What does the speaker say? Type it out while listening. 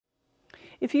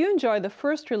If you enjoy the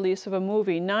first release of a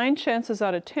movie, 9 chances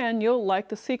out of 10 you'll like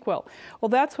the sequel. Well,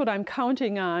 that's what I'm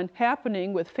counting on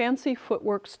happening with Fancy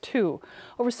Footworks 2.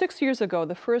 Over 6 years ago,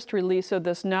 the first release of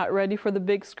this Not Ready for the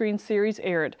Big Screen series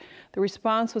aired. The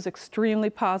response was extremely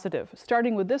positive.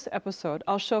 Starting with this episode,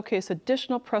 I'll showcase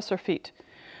additional presser feet.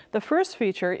 The first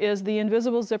feature is the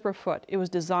invisible zipper foot. It was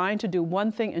designed to do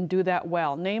one thing and do that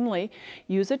well, namely,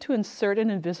 use it to insert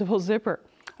an invisible zipper.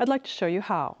 I'd like to show you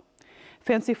how.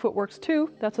 Fancy Footworks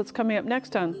 2, that's what's coming up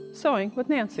next on Sewing with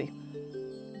Nancy.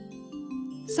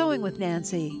 Sewing with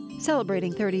Nancy,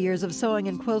 celebrating 30 years of sewing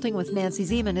and quilting with Nancy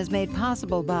Zeman, is made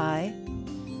possible by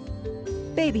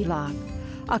Baby Lock,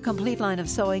 a complete line of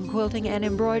sewing, quilting, and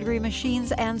embroidery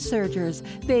machines and sergers.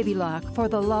 Baby Lock, for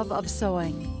the love of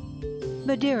sewing.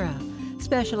 Madeira,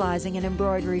 specializing in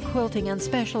embroidery, quilting, and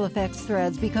special effects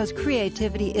threads because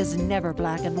creativity is never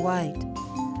black and white.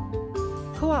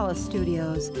 Koala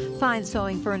Studios, fine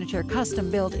sewing furniture custom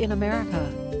built in America.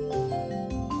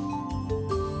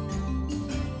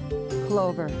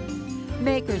 Clover,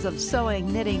 makers of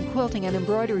sewing, knitting, quilting, and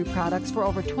embroidery products for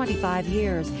over 25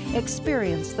 years.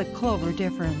 Experience the Clover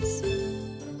difference.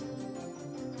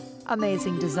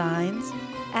 Amazing Designs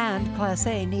and Class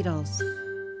A Needles.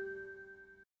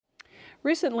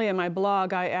 Recently in my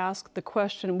blog, I asked the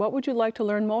question, what would you like to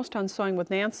learn most on Sewing with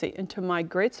Nancy? And to my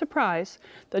great surprise,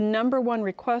 the #1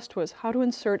 request was how to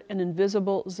insert an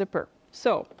invisible zipper.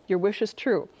 So, your wish is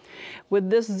true. With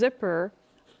this zipper,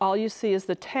 all you see is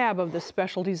the tab of the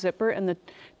specialty zipper, and the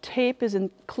tape is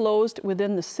enclosed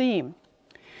within the seam.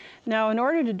 Now, in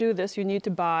order to do this, you need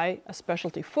to buy a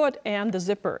specialty foot and the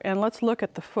zipper. And let's look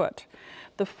at the foot.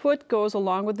 The foot goes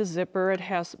along with the zipper. It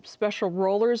has special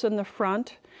rollers in the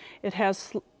front. It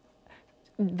has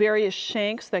various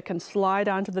shanks that can slide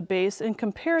onto the base in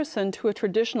comparison to a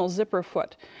traditional zipper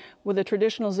foot. With a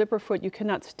traditional zipper foot, you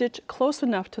cannot stitch close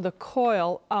enough to the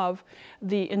coil of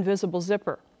the invisible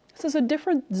zipper. This is a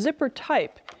different zipper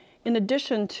type in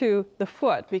addition to the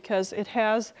foot because it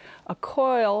has a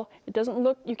coil. It doesn't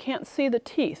look, you can't see the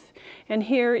teeth. And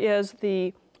here is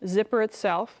the zipper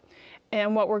itself.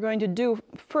 And what we're going to do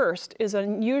first is an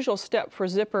unusual step for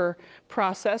zipper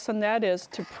process, and that is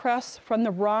to press from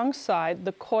the wrong side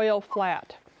the coil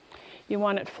flat. You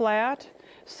want it flat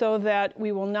so that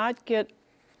we will not get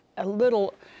a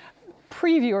little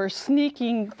preview or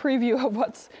sneaking preview of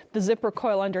what's the zipper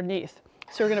coil underneath.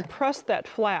 So we're going to press that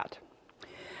flat.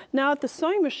 Now at the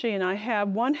sewing machine, I have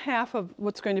 1/2 of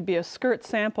what's going to be a skirt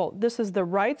sample. This is the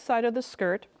right side of the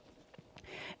skirt.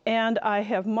 And I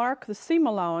have marked the seam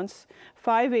allowance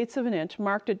 5/8 of an inch,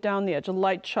 marked it down the edge, a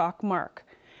light chalk mark.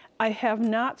 I have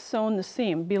not sewn the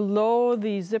seam. Below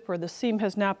the zipper, the seam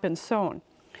has not been sewn.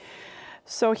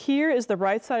 So here is the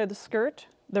right side of the skirt,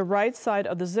 the right side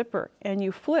of the zipper, and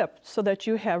you flip so that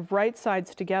you have right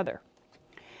sides together.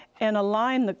 And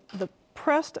align the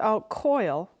pressed out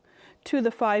coil to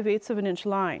the 5/8 of an inch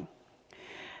line.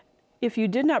 If you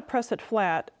did not press it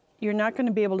flat, you're not going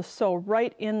to be able to sew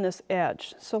right in this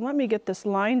edge. So let me get this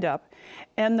lined up.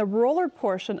 And the roller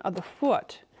portion of the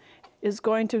foot is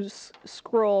going to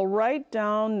scroll right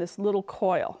down this little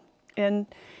coil. And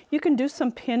you can do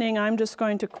some pinning. I'm just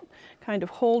going to kind of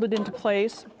hold it into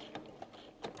place.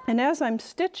 And as I'm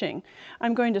stitching,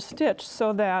 I'm going to stitch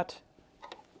so that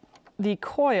the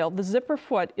coil, the zipper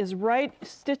foot, is right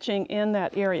stitching in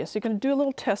that area. So you're going to do a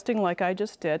little testing like I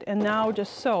just did, and now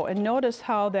just sew. And notice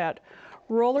how that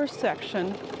roller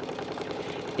section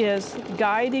is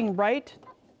guiding right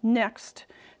next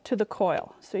to the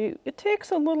coil. So it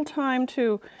takes a little time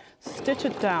to stitch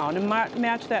it down and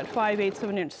match that 5/8 of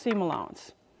an inch seam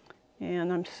allowance.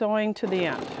 And I'm sewing to the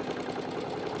end.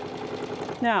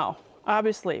 Now,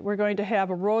 obviously, we're going to have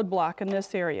a roadblock in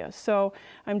this area. So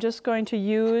I'm just going to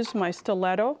use my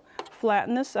stiletto,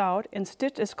 flatten this out, and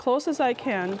stitch as close as I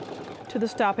can to the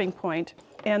stopping point,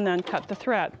 and then cut the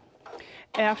thread.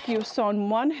 After you've sewn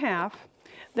 1/2,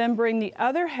 then bring the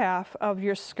other half of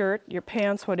your skirt, your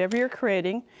pants, whatever you're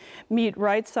creating, meet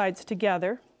right sides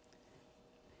together.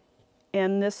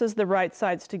 And this is the right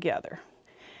sides together.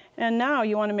 And now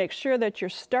you want to make sure that you're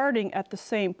starting at the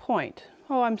same point.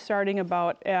 Oh, I'm starting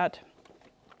about at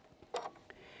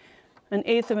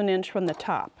 1/8 of an inch from the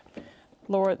top.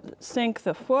 Sink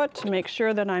the foot to make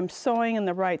sure that I'm sewing in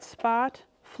the right spot.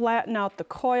 Flatten out the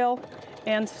coil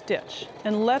and stitch.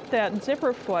 And let that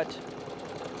zipper foot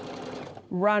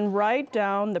run right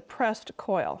down the pressed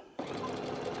coil.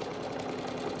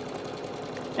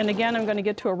 And again, I'm going to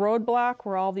get to a roadblock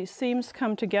where all these seams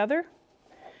come together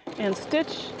and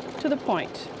stitch to the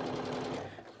point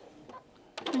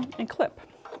and clip.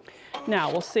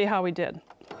 Now, we'll see how we did.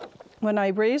 When I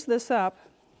raise this up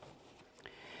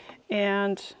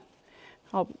and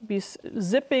I'll be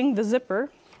zipping the zipper.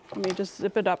 Let me just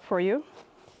zip it up for you.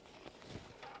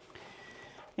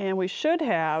 And we should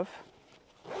have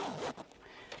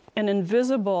an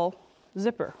invisible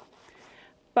zipper.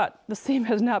 But the seam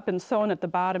has not been sewn at the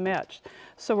bottom edge.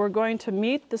 So we're going to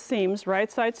meet the seams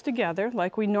right sides together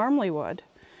like we normally would.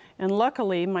 And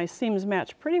luckily my seams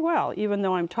match pretty well, even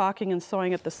though I'm talking and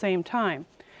sewing at the same time.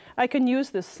 I can use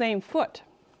this same foot.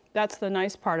 That's the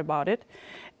nice part about it.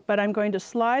 But I'm going to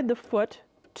slide the foot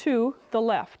to the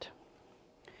left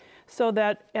so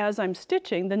that as I'm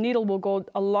stitching, the needle will go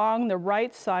along the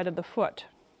right side of the foot.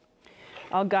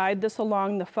 I'll guide this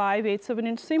along the 5/8 of an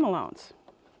inch seam allowance.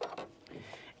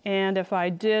 And if I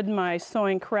did my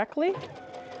sewing correctly,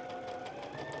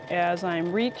 as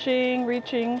I'm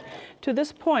reaching to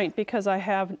this point, because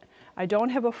I don't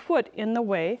have a foot in the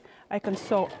way, I can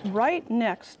sew right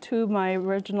next to my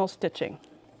original stitching.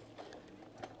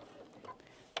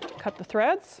 Cut the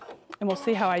threads, and we'll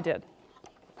see how I did.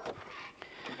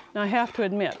 Now I have to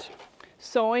admit,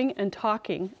 sewing and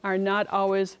talking are not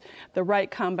always the right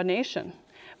combination.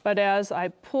 But as I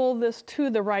pull this to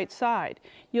the right side,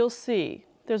 you'll see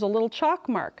there's a little chalk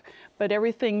mark, but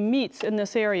everything meets in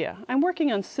this area. I'm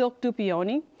working on silk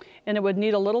dupioni, and it would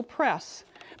need a little press.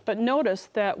 But notice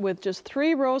that with just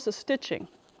 3 rows of stitching,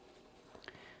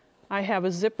 I have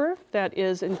a zipper that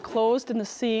is enclosed in the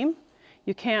seam.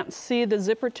 You can't see the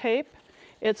zipper tape.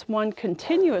 It's one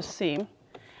continuous seam,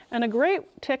 and a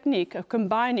great technique of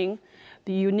combining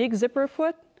the unique zipper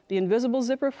foot, the invisible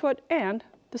zipper foot, and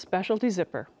the specialty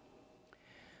zipper.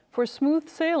 For smooth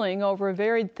sailing over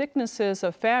varied thicknesses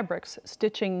of fabrics,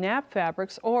 stitching nap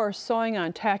fabrics, or sewing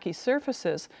on tacky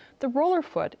surfaces, the roller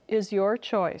foot is your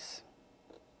choice.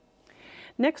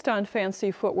 Next on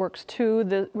Fancy Footworks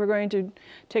 2, we're going to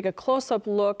take a close-up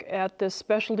look at this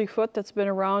specialty foot that's been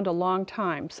around a long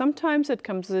time. Sometimes it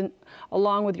comes in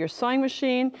along with your sewing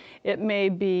machine. It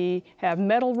may have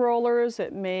metal rollers,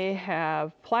 it may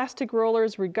have plastic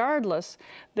rollers. Regardless,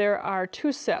 there are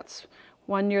 2 sets.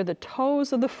 One near the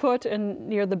toes of the foot and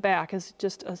near the back is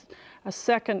just a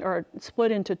second, or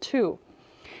split into 2.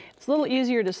 It's a little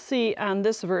easier to see on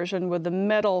this version with the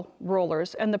metal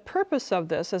rollers, and the purpose of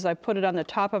this, as I put it on the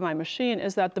top of my machine,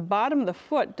 is that the bottom of the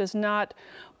foot does not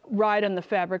ride on the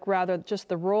fabric, rather just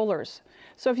the rollers.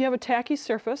 So if you have a tacky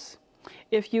surface,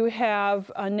 if you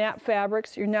have nap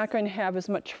fabrics, you're not going to have as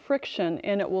much friction,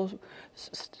 and it will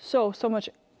sew so much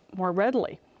more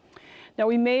readily. Now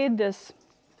we made this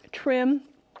trim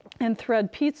and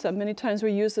thread pizza. Many times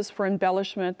we use this for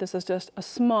embellishment. This is just a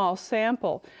small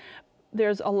sample.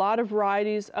 There's a lot of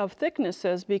varieties of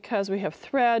thicknesses because we have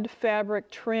thread, fabric,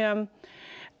 trim,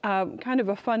 kind of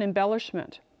a fun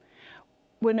embellishment.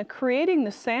 When creating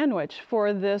the sandwich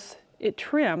for this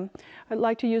trim, I'd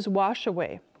like to use wash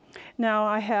away. Now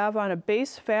I have on a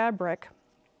base fabric,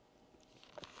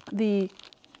 the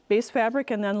base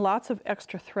fabric and then lots of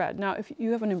extra thread. Now if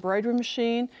you have an embroidery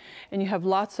machine and you have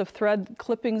lots of thread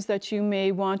clippings that you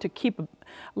may want to keep a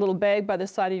little bag by the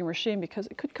side of your machine, because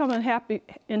it could come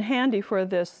in handy for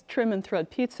this trim and thread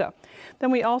pizza.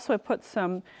 Then we also put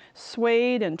some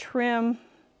suede and trim.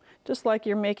 Just like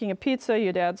you're making a pizza,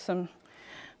 you'd add some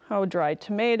dried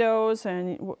tomatoes,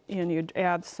 and you'd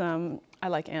add some, I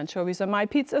like anchovies on my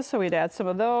pizza, so we'd add some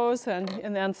of those,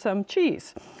 and then some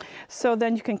cheese. So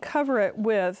then you can cover it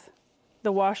with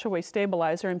the wash away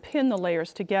stabilizer and pin the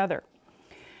layers together.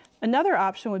 Another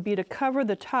option would be to cover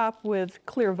the top with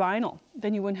clear vinyl.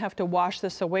 Then you wouldn't have to wash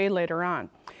this away later on.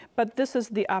 But this is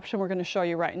the option we're going to show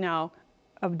you right now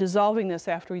of dissolving this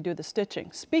after we do the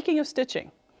stitching. Speaking of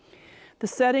stitching, the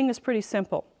setting is pretty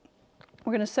simple.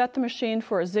 We're going to set the machine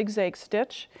for a zigzag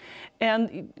stitch,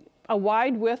 and a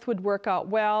wide width would work out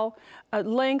well. A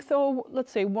length,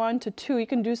 let's say 1 to 2, you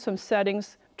can do some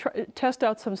settings, test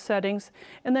out some settings,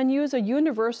 and then use a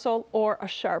universal or a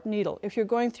sharp needle. If you're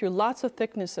going through lots of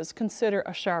thicknesses, consider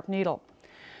a sharp needle.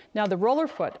 Now the roller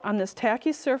foot, on this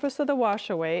tacky surface of the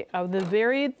washaway of the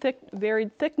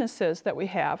varied thicknesses that we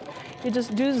have, you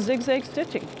just do zigzag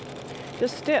stitching.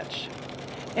 Just stitch.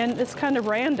 And it's kind of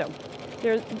random.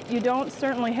 You don't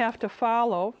certainly have to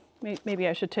follow, maybe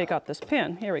I should take out this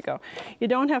pin, here we go. You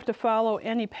don't have to follow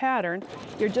any pattern,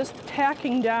 you're just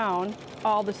tacking down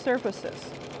all the surfaces.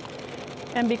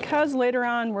 And because later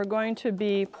on we're going to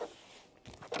be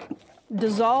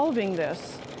dissolving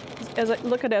this,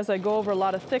 as I go over a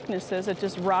lot of thicknesses, it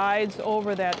just rides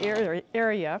over that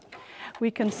area. We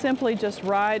can simply just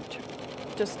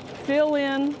fill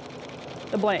in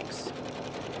the blanks.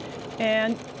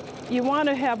 And you want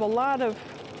to have a lot of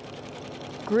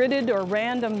gridded or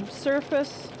random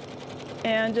surface,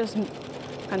 and just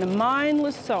kind of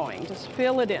mindless sewing. Just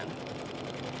fill it in.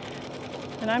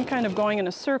 And I'm kind of going in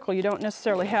a circle. You don't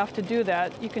necessarily have to do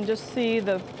that. You can just see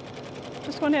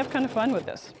just want to have kind of fun with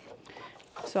this.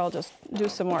 So I'll just do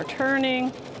some more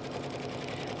turning.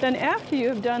 Then after you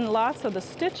have done lots of the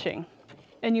stitching,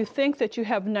 and you think that you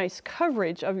have nice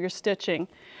coverage of your stitching,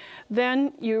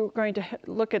 then you're going to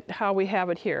look at how we have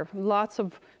it here. Lots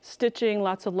of stitching,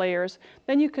 lots of layers.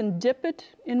 Then you can dip it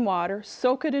in water,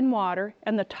 soak it in water,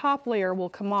 and the top layer will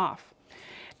come off.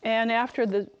 And after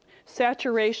the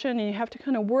saturation, and you have to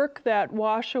kind of work that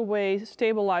wash away,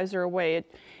 stabilizer away.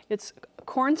 It's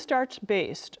cornstarch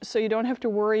based, so you don't have to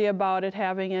worry about it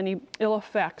having any ill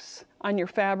effects on your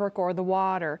fabric or the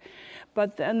water.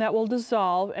 But then that will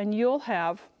dissolve and you'll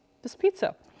have this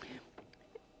pizza.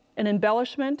 An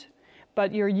embellishment,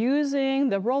 but you're using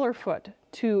the roller foot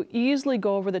to easily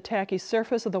go over the tacky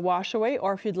surface of the wash away,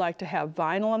 or if you'd like to have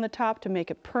vinyl on the top to make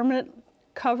a permanent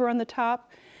cover on the top.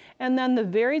 And then the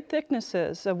varied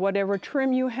thicknesses of whatever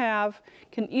trim you have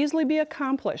can easily be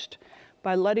accomplished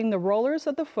by letting the rollers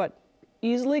of the foot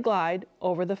easily glide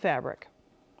over the fabric.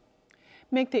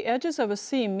 Make the edges of a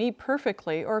seam meet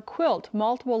perfectly or quilt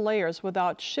multiple layers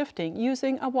without shifting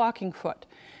using a walking foot.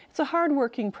 It's a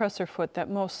hard-working presser foot that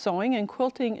most sewing and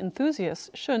quilting enthusiasts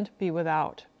shouldn't be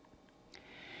without.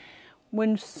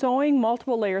 When sewing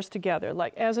multiple layers together,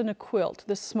 like as in a quilt,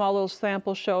 this small little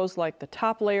sample shows like the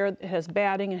top layer has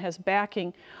batting and has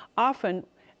backing. Often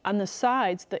on the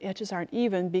sides, the edges aren't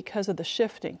even because of the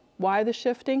shifting. Why the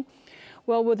shifting?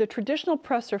 Well, with a traditional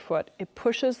presser foot, it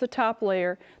pushes the top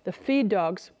layer, the feed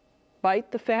dogs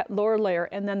bite the fat lower layer,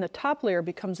 and then the top layer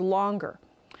becomes longer.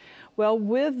 Well,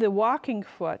 with the walking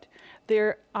foot,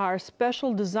 there are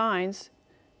special designs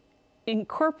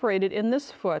incorporated in this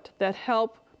foot that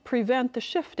help prevent the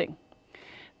shifting.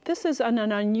 This is an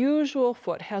unusual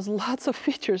foot, has lots of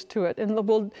features to it, and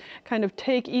we'll kind of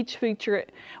take each feature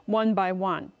one by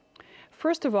one.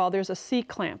 First of all, there's a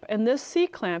C-clamp, and this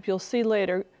C-clamp, you'll see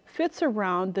later, fits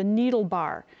around the needle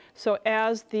bar. So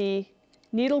as the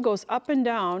needle goes up and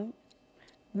down,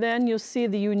 then you'll see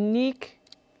the unique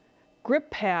grip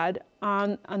pad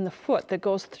on the foot that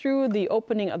goes through the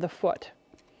opening of the foot.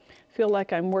 Feel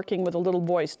like I'm working with a little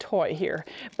boy's toy here,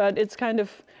 but it's kind of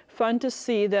fun to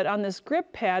see that on this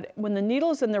grip pad, when the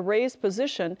needle's in the raised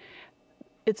position,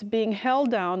 it's being held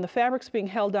down, the fabric's being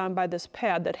held down by this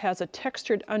pad that has a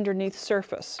textured underneath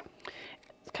surface.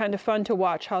 It's kind of fun to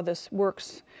watch how this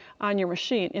works on your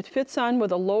machine. It fits on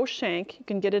with a low shank. You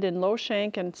can get it in low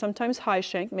shank and sometimes high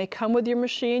shank. It may come with your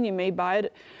machine. You may buy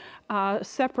it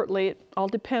separately. It all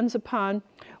depends upon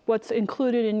what's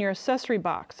included in your accessory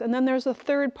box. And then there's a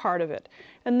third part of it.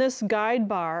 And this guide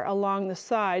bar along the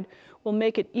side will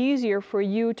make it easier for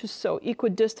you to sew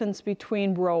equidistance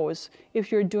between rows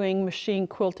if you're doing machine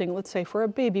quilting, let's say for a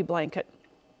baby blanket.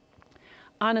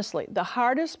 Honestly, the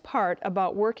hardest part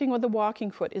about working with a walking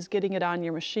foot is getting it on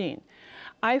your machine.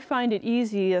 I find it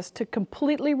easiest to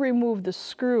completely remove the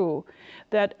screw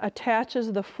that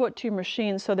attaches the foot to your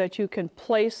machine so that you can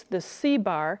place the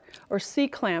C-bar or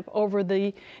C-clamp over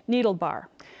the needle bar.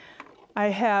 I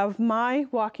have my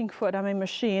walking foot on my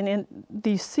machine and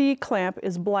the C-clamp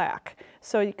is black.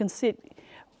 So you can see it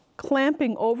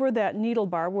clamping over that needle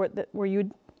bar where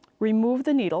you remove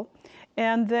the needle.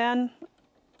 And then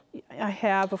I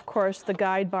have, of course, the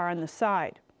guide bar on the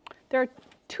side. There are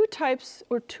two types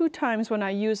or two times when I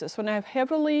use this. When I have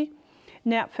heavily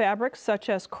napped fabrics such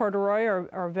as corduroy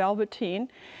or velveteen,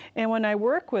 and when I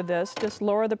work with this, just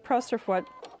lower the presser foot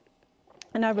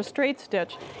and I have a straight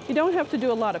stitch. You don't have to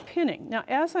do a lot of pinning. Now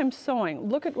as I'm sewing,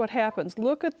 look at what happens.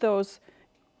 Look at those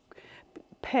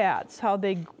pads, how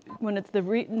they, when it's the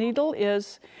needle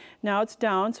is, now it's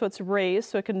down so it's raised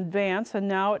so it can advance, and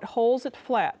now it holds it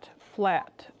flat,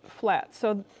 flat, flat.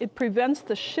 So it prevents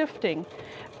the shifting,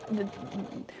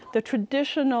 the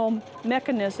traditional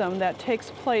mechanism that takes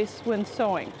place when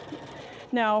sewing.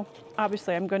 Now,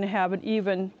 obviously I'm going to have an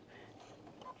even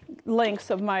lengths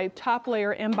of my top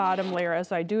layer and bottom layer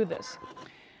as I do this.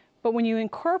 But when you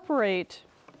incorporate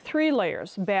 3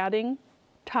 layers, batting,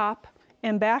 top,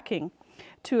 and backing,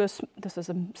 to this is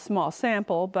a small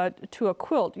sample, but to a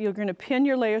quilt, you're going to pin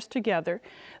your layers together,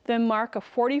 then mark a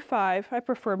 45, I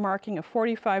prefer marking a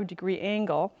 45-degree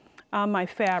angle on my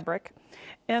fabric.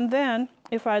 And then,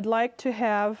 if I'd like to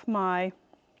have my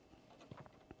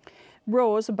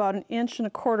rows about 1.25 inches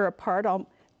apart, I'll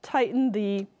tighten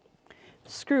the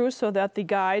screw so that the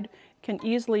guide can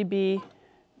easily be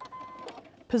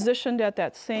positioned at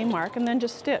that same mark, and then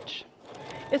just stitch.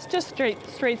 It's just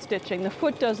straight stitching. The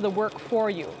foot does the work for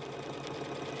you.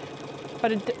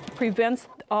 But it prevents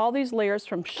all these layers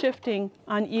from shifting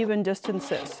on even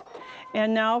distances.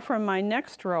 And now for my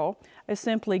next row, I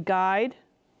simply guide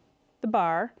the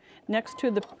bar. next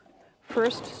to the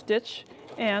first stitch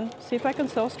and see if I can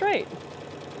sew straight.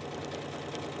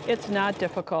 It's not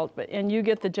difficult, and you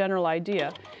get the general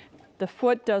idea. The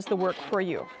foot does the work for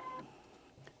you.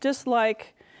 Just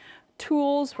like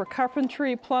tools for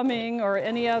carpentry, plumbing, or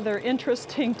any other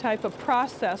interesting type of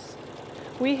process,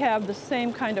 we have the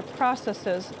same kind of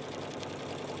processes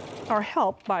are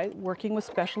helped by working with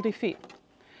specialty feet.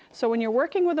 So when you're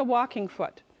working with a walking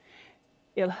foot,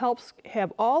 it helps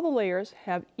have all the layers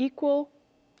have equal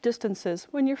distances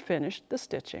when you're finished the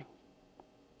stitching.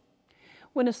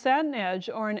 When a satin edge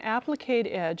or an applique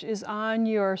edge is on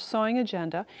your sewing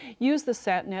agenda, use the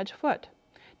Satinedge Foot.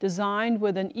 Designed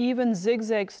with an even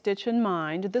zigzag stitch in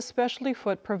mind, this specialty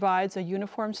foot provides a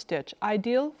uniform stitch,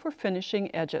 ideal for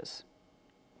finishing edges.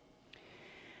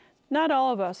 Not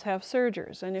all of us have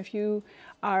sergers, and if you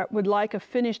would like a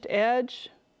finished edge,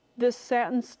 this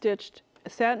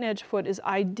Satinedge Foot is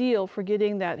ideal for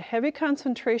getting that heavy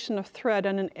concentration of thread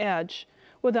on an edge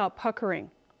without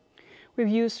puckering. We've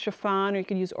used chiffon, or you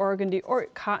could use organdy or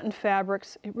cotton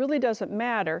fabrics. It really doesn't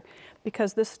matter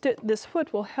because this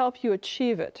foot will help you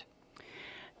achieve it.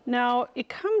 Now, it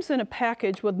comes in a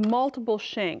package with multiple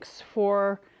shanks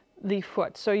for the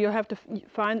foot. So you'll have to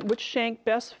find which shank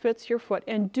best fits your foot,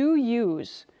 and do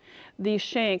use the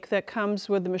shank that comes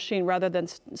with the machine rather than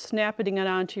snapping it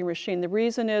onto your machine. The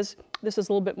reason is this is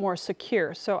a little bit more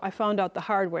secure. So I found out the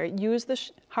hard way. Use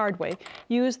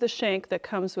the shank that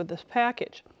comes with this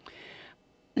package.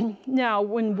 Now,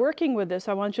 when working with this,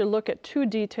 I want you to look at two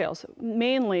details,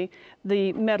 mainly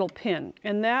the metal pin,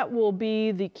 and that will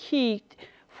be the key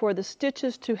for the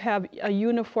stitches to have a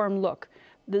uniform look.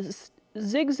 The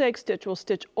zigzag stitch will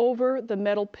stitch over the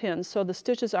metal pin, so the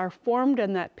stitches are formed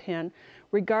in that pin.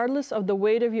 Regardless of the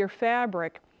weight of your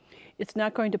fabric, it's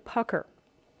not going to pucker.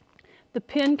 The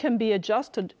pin can be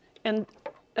adjusted, and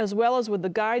as well as with the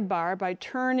guide bar, by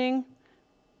turning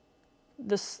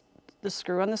the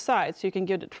screw on the side. So you can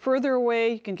get it further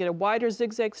away, you can get a wider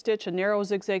zigzag stitch, a narrow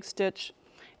zigzag stitch.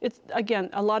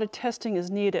 Again, a lot of testing is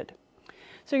needed.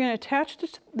 So you're going to attach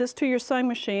this to your sewing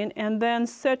machine and then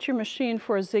set your machine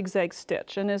for a zigzag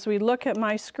stitch. And as we look at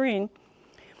my screen,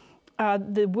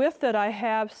 the width that I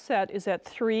have set is at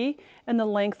 3 and the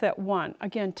length at 1.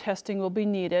 Again, testing will be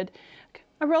needed.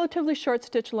 A relatively short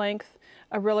stitch length,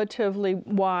 a relatively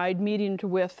wide, medium to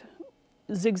width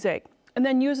zigzag. And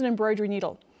then use an embroidery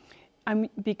needle.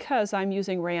 Because I'm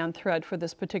using rayon thread for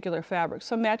this particular fabric.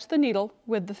 So match the needle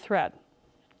with the thread.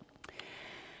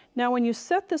 Now when you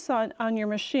set this on your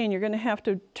machine, you're going to have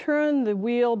to turn the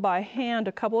wheel by hand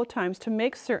a couple of times to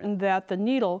make certain that the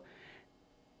needle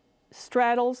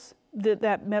straddles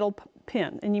that metal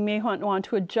pin. And you may want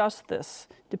to adjust this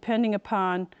depending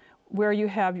upon where you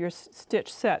have your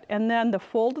stitch set. And then the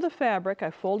fold of the fabric,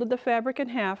 I folded the fabric in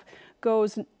half,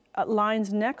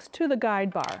 lines next to the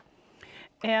guide bar.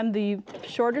 And the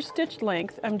shorter stitch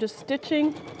length, I'm just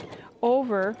stitching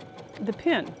over the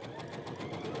pin.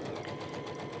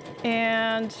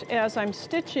 And as I'm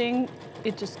stitching,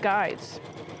 it just guides.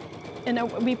 And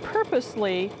we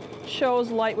purposely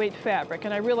chose lightweight fabric,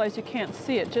 and I realize you can't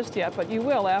see it just yet, but you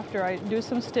will after I do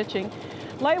some stitching.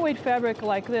 Lightweight fabric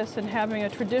like this and having a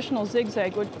traditional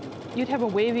zigzag, you'd have a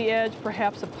wavy edge,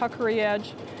 perhaps a puckery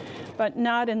edge, but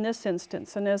not in this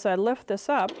instance. And as I lift this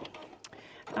up,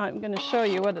 I'm going to show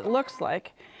you what it looks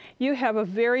like. You have a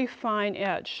very fine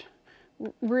edge,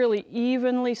 really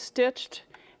evenly stitched,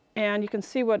 and you can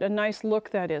see what a nice look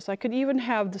that is. I could even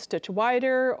have the stitch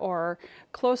wider or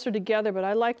closer together, but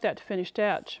I like that finished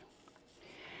edge.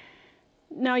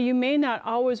 Now you may not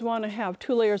always want to have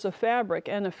 2 layers of fabric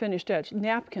and a finished edge.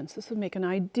 Napkins, this would make an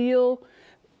ideal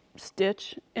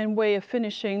stitch and way of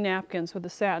finishing napkins with a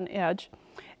satin edge,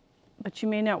 but you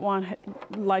may not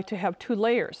like to have 2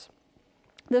 layers.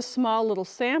 This small little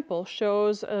sample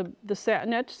shows the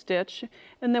Satinedge stitch,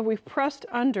 and then we've pressed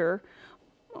under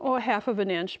 ½ of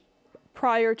an inch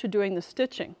prior to doing the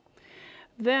stitching.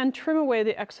 Then trim away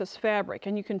the excess fabric,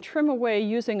 and you can trim away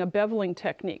using a beveling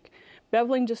technique.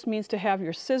 Beveling just means to have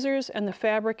your scissors and the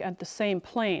fabric at the same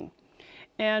plane.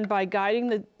 And by guiding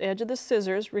the edge of the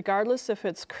scissors, regardless if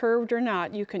it's curved or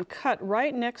not, you can cut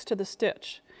right next to the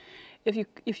stitch. If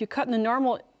you cut in the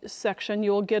normal section,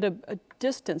 you'll get a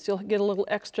distance, you'll get a little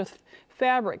extra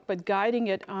fabric, but guiding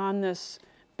it on this,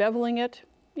 beveling it,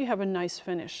 you have a nice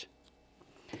finish.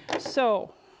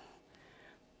 So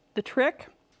the trick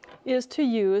is to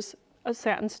use a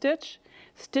satin stitch,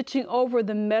 stitching over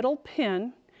the metal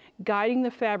pin, guiding the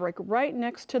fabric right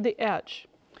next to the edge.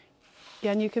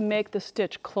 And you can make the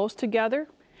stitch close together.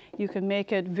 You can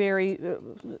make it very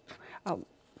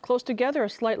close together or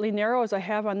slightly narrow as I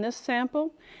have on this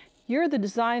sample. You're the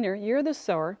designer, you're the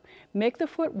sewer. Make the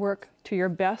foot work to your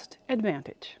best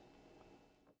advantage.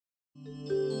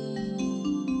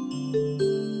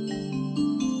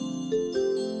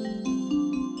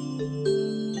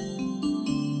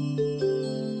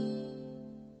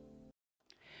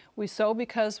 We sew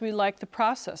because we like the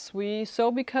process. We sew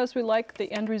because we like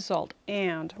the end result.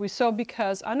 And we sew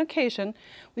because, on occasion,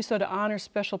 we sew to honor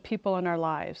special people in our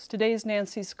lives. Today's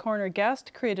Nancy's Corner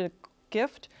guest created a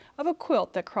gift of a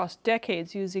quilt that crossed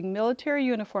decades using military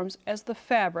uniforms as the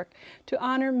fabric to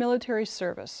honor military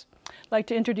service. I'd like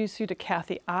to introduce you to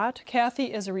Kathy Ott.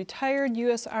 Kathy is a retired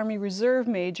U.S. Army Reserve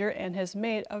Major and has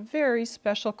made a very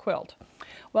special quilt.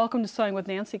 Welcome to Sewing with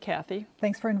Nancy, Kathy.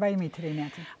 Thanks for inviting me today,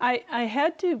 Nancy. I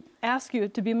had to ask you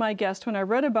to be my guest when I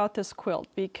read about this quilt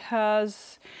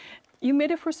because you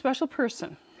made it for a special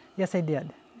person. Yes, I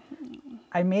did.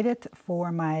 I made it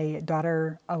for my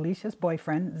daughter Alicia's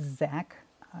boyfriend, Zach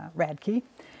Radke.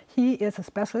 He is a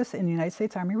specialist in the United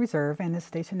States Army Reserve and is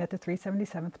stationed at the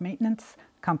 377th Maintenance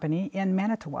Company in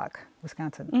Manitowoc,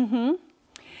 Wisconsin. Mm-hmm.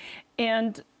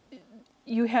 And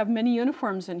you have many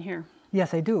uniforms in here.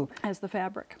 Yes, I do. As the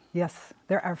fabric. Yes,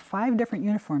 there are 5 different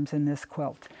uniforms in this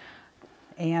quilt.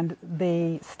 And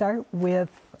they start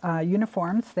with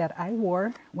uniforms that I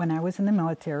wore when I was in the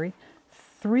military.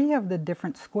 3 of the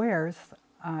different squares,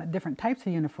 different types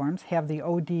of uniforms, have the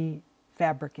OD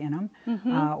fabric in them.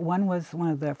 Mm-hmm. One was one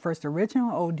of the first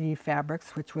original OD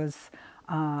fabrics, which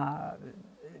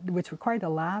required a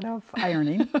lot of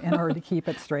ironing in order to keep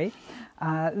it straight.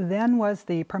 Then was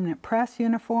the permanent press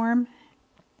uniform.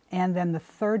 And then the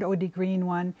 3rd OD green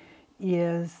one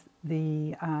is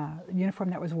the uniform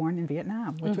that was worn in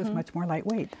Vietnam, which was much more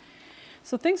lightweight.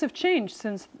 So things have changed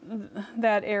since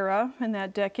that era and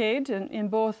that decade in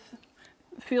both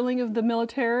feeling of the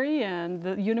military and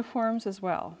the uniforms as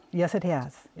well. Yes, it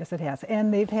has. Yes, it has.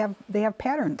 And they have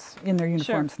patterns in their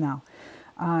uniforms now.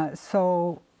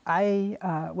 So I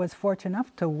was fortunate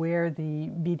enough to wear the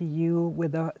BDU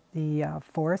with the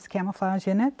forest camouflage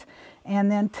in it.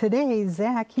 And then today,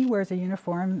 Zach, he wears a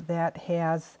uniform that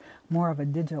has more of a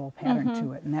digital pattern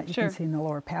to it, and that you can see in the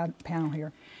lower panel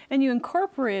here. And you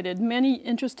incorporated many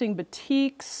interesting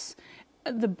batiks,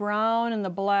 the brown and the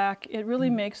black. It really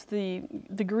makes the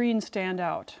green stand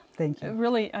out. Thank you.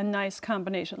 Really a nice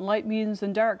combination, light, mediums,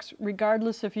 and darks,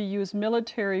 regardless if you use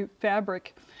military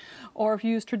fabric or if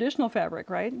you use traditional fabric,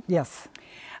 right? Yes.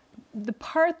 The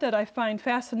part that I find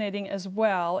fascinating as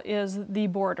well is the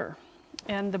border.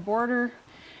 And the border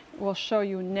we'll show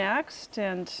you next.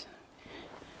 And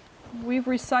we've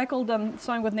recycled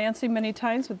Sewing with Nancy many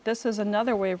times, but this is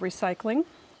another way of recycling.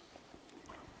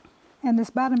 And this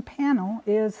bottom panel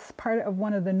is part of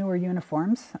one of the newer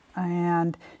uniforms,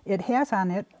 and it has on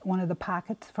it one of the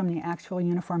pockets from the actual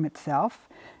uniform itself,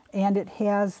 and it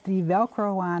has the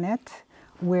Velcro on it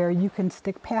where you can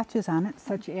stick patches on it,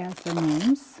 such as their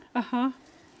names.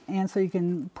 And so you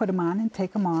can put them on and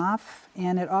take them off.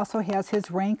 And it also has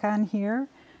his rank on here,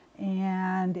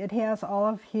 and it has all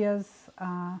of his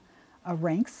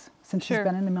ranks since he's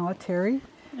been in the military.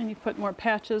 And you put more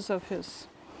patches of his...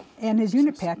 And his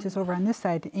unit patches over on this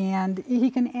side, and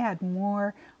he can add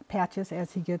more patches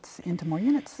as he gets into more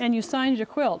units. And you signed your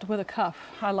quilt with a cuff.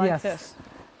 I like this.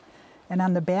 And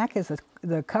on the back is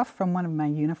the cuff from one of my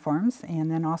uniforms, and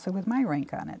then also with my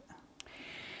rank on it.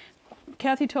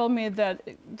 Kathy told me that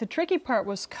the tricky part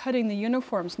was cutting the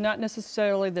uniforms, not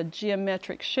necessarily the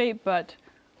geometric shape, but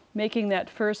making that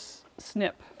first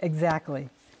snip. Exactly.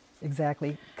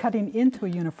 Exactly. Cutting into a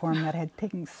uniform that had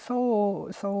taken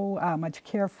so much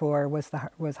care for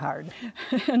was hard.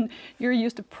 And you're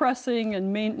used to pressing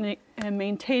and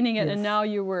maintaining it, and now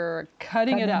you were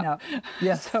cutting it up.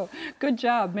 Yes. So good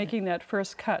job making that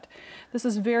first cut. This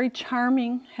is very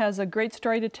charming, has a great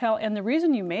story to tell, and the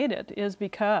reason you made it is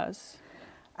because...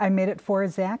 I made it for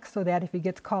Zach so that if he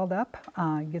gets called up,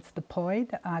 gets deployed,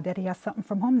 that he has something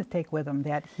from home to take with him,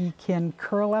 that he can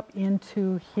curl up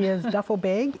into his duffel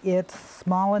bag. It's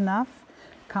small enough,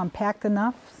 compact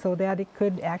enough, so that it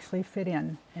could actually fit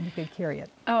in and he could carry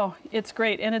it. Oh, it's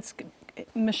great. And it's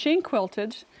machine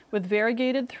quilted with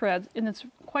variegated threads, and it's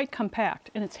quite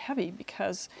compact, and it's heavy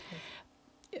because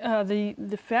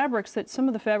the fabrics some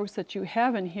of the fabrics that you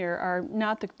have in here are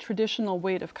not the traditional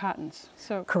weight of cottons.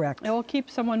 So correct. It will keep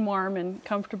someone warm and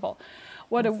comfortable.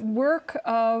 What a work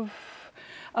of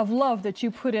love that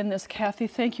you put in this, Kathy.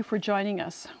 Thank you for joining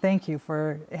us. Thank you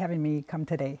for having me come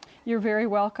today. You're very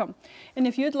welcome. And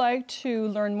if you'd like to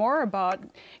learn more about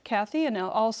Kathy and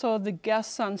also the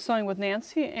guests on Sewing with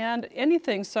Nancy and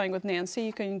anything Sewing with Nancy,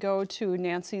 you can go to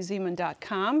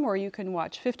nancyzeman.com, where you can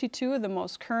watch 52 of the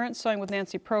most current Sewing with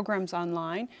Nancy programs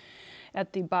online.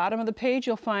 At the bottom of the page,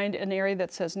 you'll find an area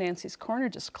that says Nancy's Corner.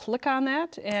 Just click on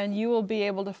that, and you will be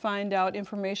able to find out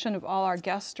information of all our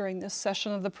guests during this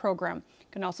session of the program. You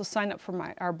can also sign up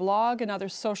for our blog and other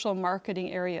social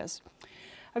marketing areas.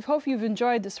 I hope you've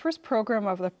enjoyed this first program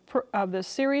of the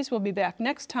series. We'll be back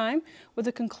next time with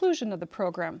the conclusion of the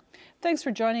program. Thanks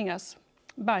for joining us.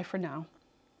 Bye for now.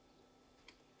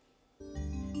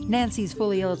 Nancy's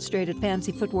fully illustrated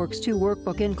Fancy Footworks 2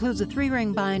 workbook includes a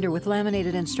 3-ring binder with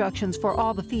laminated instructions for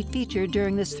all the feet featured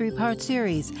during this 3-part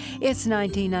series. It's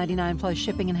 $19.99 plus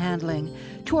shipping and handling.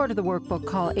 To order the workbook,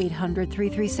 call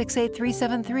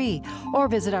 800-336-8373 or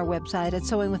visit our website at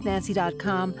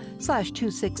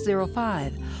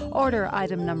sewingwithnancy.com/2605. Order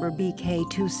item number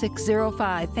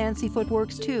BK2605, Fancy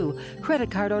Footworks 2,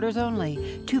 credit card orders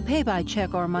only. To pay by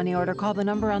check or money order, call the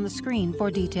number on the screen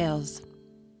for details.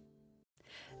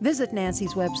 Visit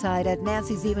Nancy's website at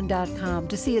nancyzeman.com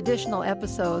to see additional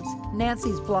episodes,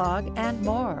 Nancy's blog, and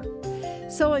more.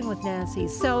 Sewing with Nancy,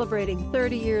 celebrating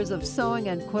 30 years of sewing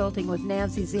and quilting with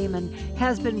Nancy Zeman,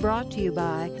 has been brought to you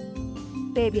by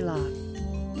Baby Lock,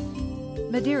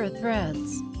 Madeira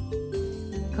Threads,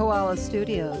 Koala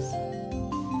Studios,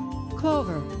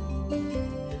 Clover,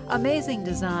 Amazing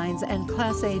Designs and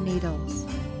Class A Needles.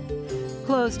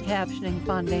 Closed captioning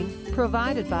funding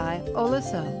provided by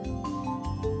Oliso.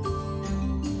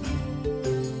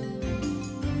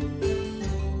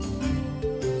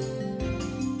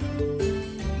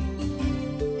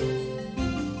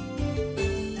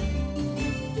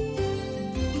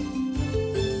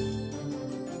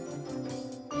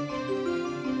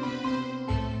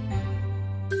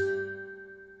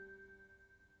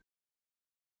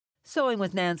 Sewing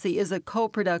with Nancy is a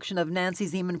co-production of Nancy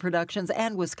Zeman Productions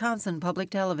and Wisconsin Public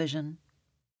Television.